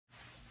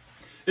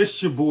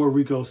It's your boy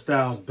Rico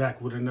Styles back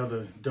with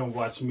another Don't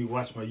Watch Me,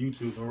 Watch My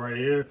YouTube. And right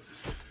here,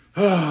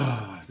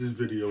 this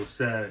video is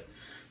sad.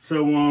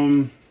 So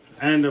I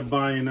ended up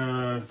buying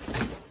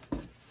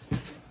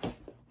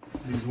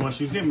these one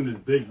shoes. Came in this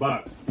big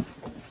box.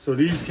 So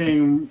these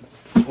came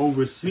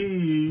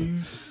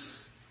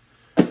overseas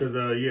because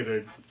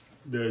yeah,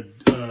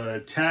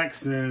 the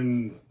tax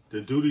and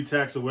the duty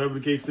tax or whatever the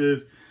case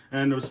is, I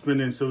ended up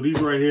spending. So these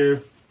right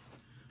here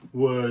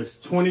was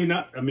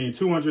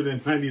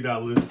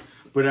 $290.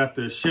 But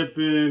after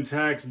shipping,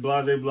 tax,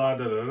 blah, blah, blah,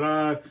 da,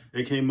 da, da,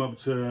 it came up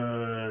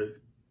to,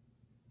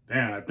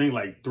 damn, I think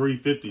like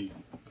 $350.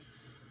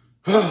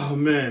 Oh,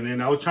 man.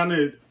 And I was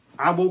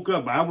I woke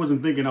up, I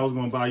wasn't thinking I was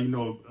going to buy, you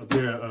know, a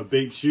pair of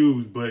Bape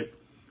shoes, but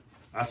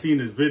I seen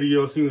this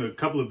video, seen a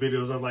couple of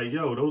videos. I was like,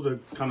 yo, those are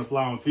kind of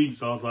fly on feet.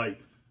 So I was like,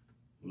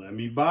 let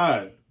me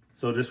buy it.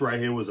 So this right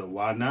here was a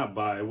why not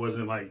buy. It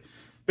wasn't like,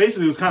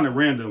 basically it was kind of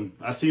random.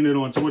 I seen it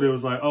on Twitter. It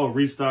was like, oh,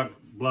 restock,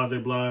 blah, blah,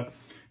 blah.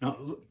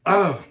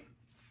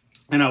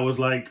 And I was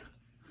like,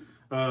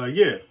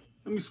 yeah,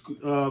 let me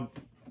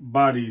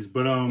buy these.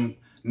 But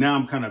now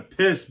I'm kind of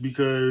pissed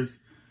because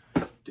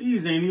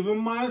these ain't even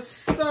my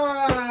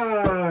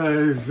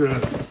size.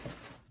 Oh,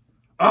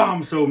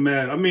 I'm so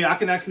mad. I mean, I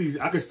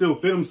can still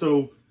fit them.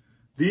 So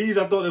these,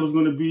 I thought it was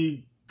going to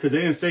be, because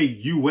they didn't say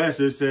US,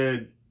 it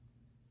said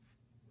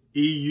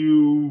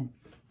EU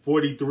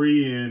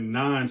 43 and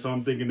 9. So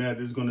I'm thinking that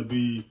it's going to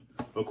be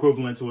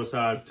equivalent to a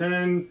size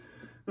 10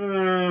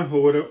 or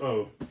whatever.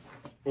 Oh.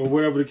 Or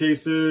whatever the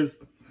case is.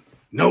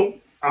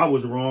 Nope, I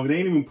was wrong. They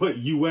ain't even put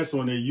US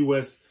on there.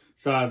 US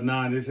size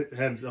 9. This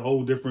has a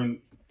whole different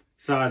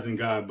sizing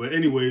guide. But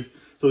anyways,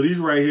 so these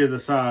right here is a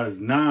size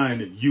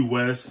 9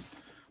 US.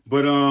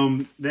 But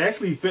they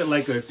actually fit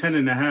like a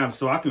 10.5.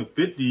 So I can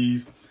fit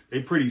these.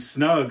 They pretty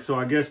snug. So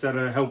I guess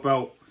that'll help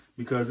out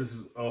because this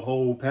is a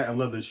whole patent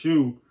leather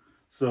shoe.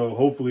 So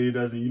hopefully it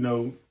doesn't, you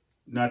know,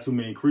 not too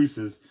many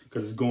creases.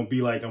 Because it's going to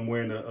be like I'm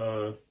wearing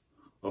a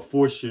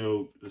force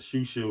shield, a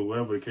shoe shield,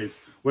 whatever the case,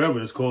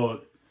 whatever it's called,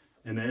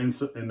 in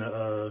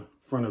the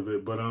front of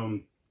it. But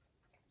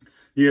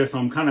yeah, so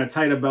I'm kind of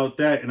tight about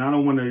that, and I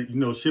don't want to, you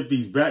know, ship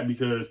these back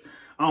because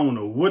I don't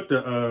know what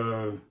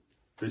the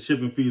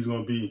shipping fee is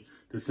going to be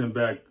to send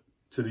back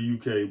to the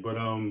UK. But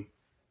I'm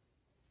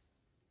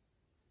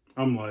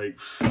like,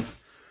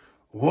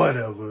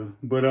 whatever.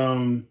 But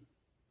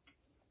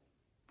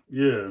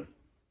yeah,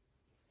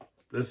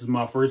 this is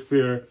my first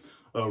pair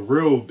of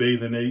real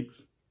Bathing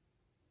Apes.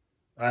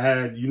 I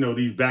had, you know,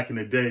 these back in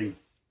the day.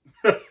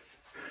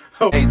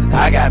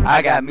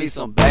 I got me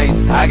some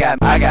bathing. I got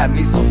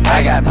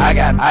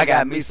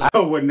me some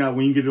whatnot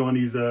when you get on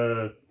these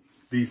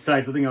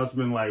sites. I think I was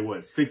spending like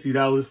what,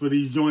 $60 for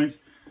these joints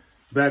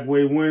back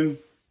way when.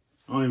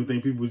 I don't even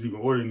think people was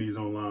even ordering these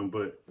online,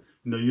 but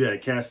you know, you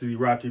had Cassidy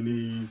rocking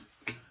these,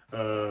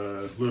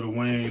 Lil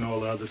Wayne,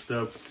 all the other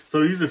stuff.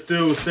 So these are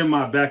still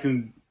semi back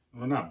in,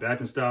 well, not back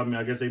in style. I mean,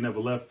 I guess they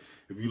never left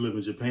if you live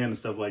in Japan and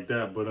stuff like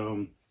that. But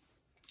I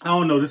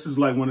don't know. This is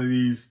like one of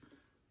these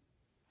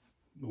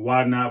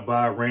why not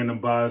buy random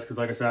buys. Because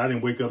like I said, I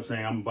didn't wake up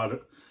saying I'm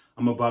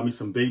gonna buy me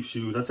some Bape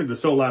shoes. I took the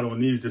sole out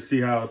on these to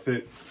see how it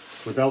fit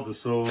without the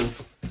sole.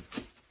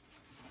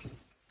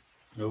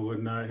 Or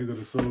whatnot. Here go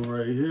the sole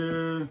right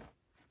here.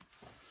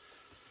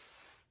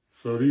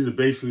 So these are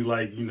basically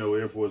like, you know,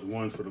 Air Force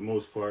Ones for the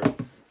most part,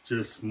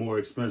 just more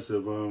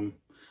expensive.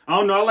 I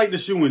don't know. I like the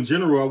shoe in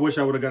general. I wish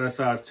I would have got a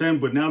size 10,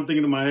 but now I'm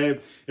thinking in my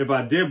head, if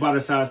I did buy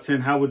the size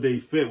 10, how would they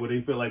fit? Would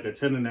they fit like a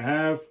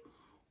 10.5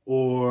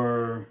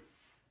 or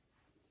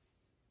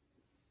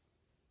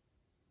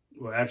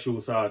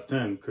actual size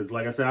 10? Because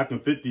like I said, I can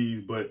fit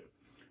these, but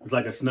it's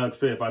like a snug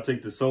fit. If I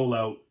take the sole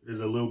out, there's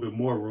a little bit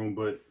more room,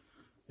 but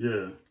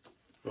yeah.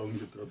 So let me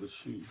get the other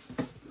shoe.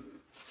 I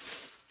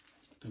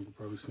think we'll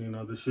probably see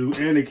another shoe.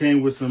 And it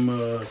came with some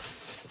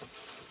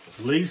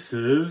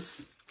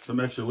laces, some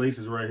extra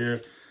laces right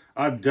here.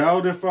 I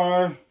doubt if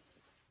I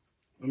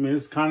mean,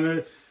 it's kind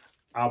of,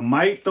 I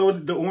might throw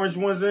the orange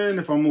ones in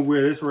if I'm gonna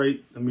wear this right.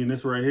 I mean,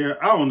 this right here.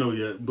 I don't know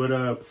yet, but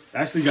I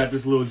actually got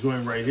this little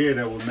joint right here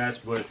that will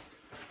match, but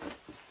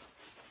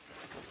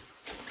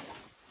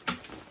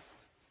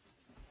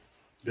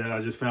that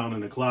I just found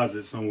in the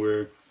closet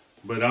somewhere.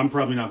 But I'm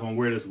probably not gonna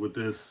wear this with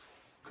this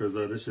because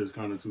this shit's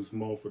kind of too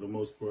small for the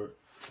most part.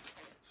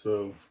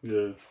 So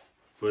yeah,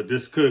 but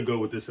this could go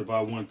with this if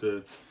I want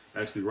to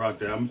actually rock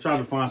that. I'm trying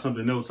to find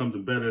something else,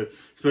 something better,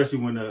 especially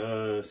when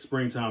the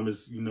springtime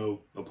is, you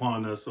know,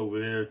 upon us over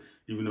there,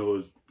 even though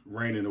it's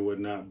raining or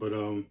whatnot. But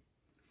I'm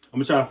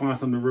gonna try to find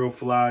something real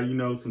fly, you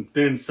know, some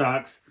thin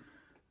socks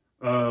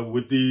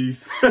with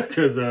these,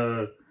 because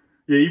yeah,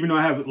 even though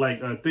I have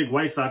like thick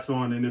white socks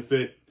on and it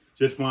fit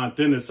just fine,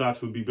 thinner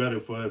socks would be better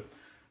for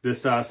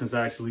this size since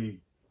I actually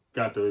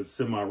got the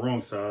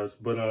semi-wrong size.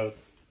 But let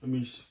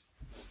me.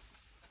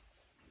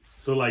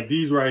 So like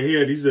these right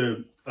here, these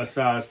are a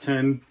size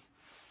 10.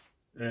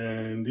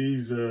 And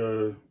these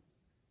it's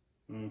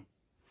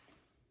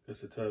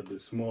a tad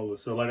bit smaller.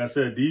 So like I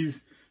said,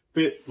 these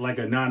fit like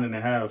a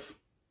 9.5.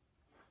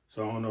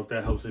 So I don't know if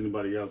that helps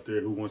anybody out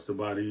there who wants to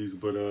buy these,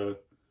 but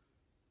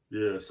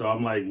Yeah, so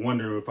I'm like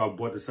wondering if I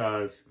bought the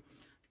size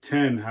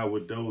 10, how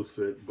would those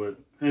fit? But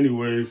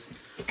anyways,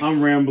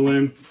 I'm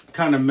rambling,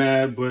 kind of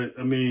mad, but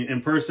I mean,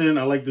 in person,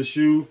 I like the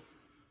shoe.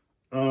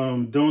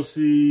 Don't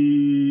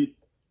see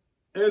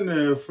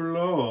any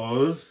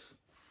flaws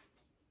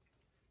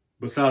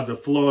besides the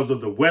flaws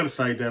of the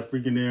website that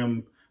freaking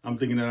damn, I'm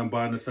thinking that I'm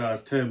buying a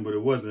size 10, but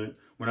it wasn't.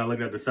 When I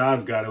looked at the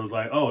size guide, it was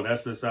like, oh,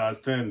 that's a size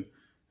 10.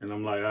 And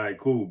I'm like, all right,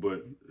 cool,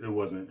 but it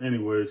wasn't.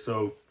 Anyway,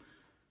 so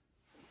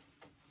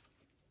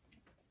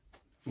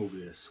over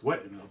there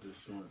sweating out this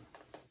joint.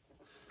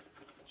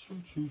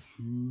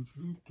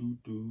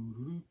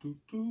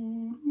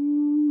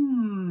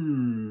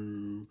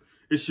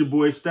 It's your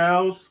boy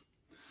Styles.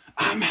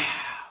 I'm out.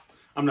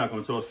 I'm not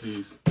gonna toss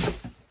these.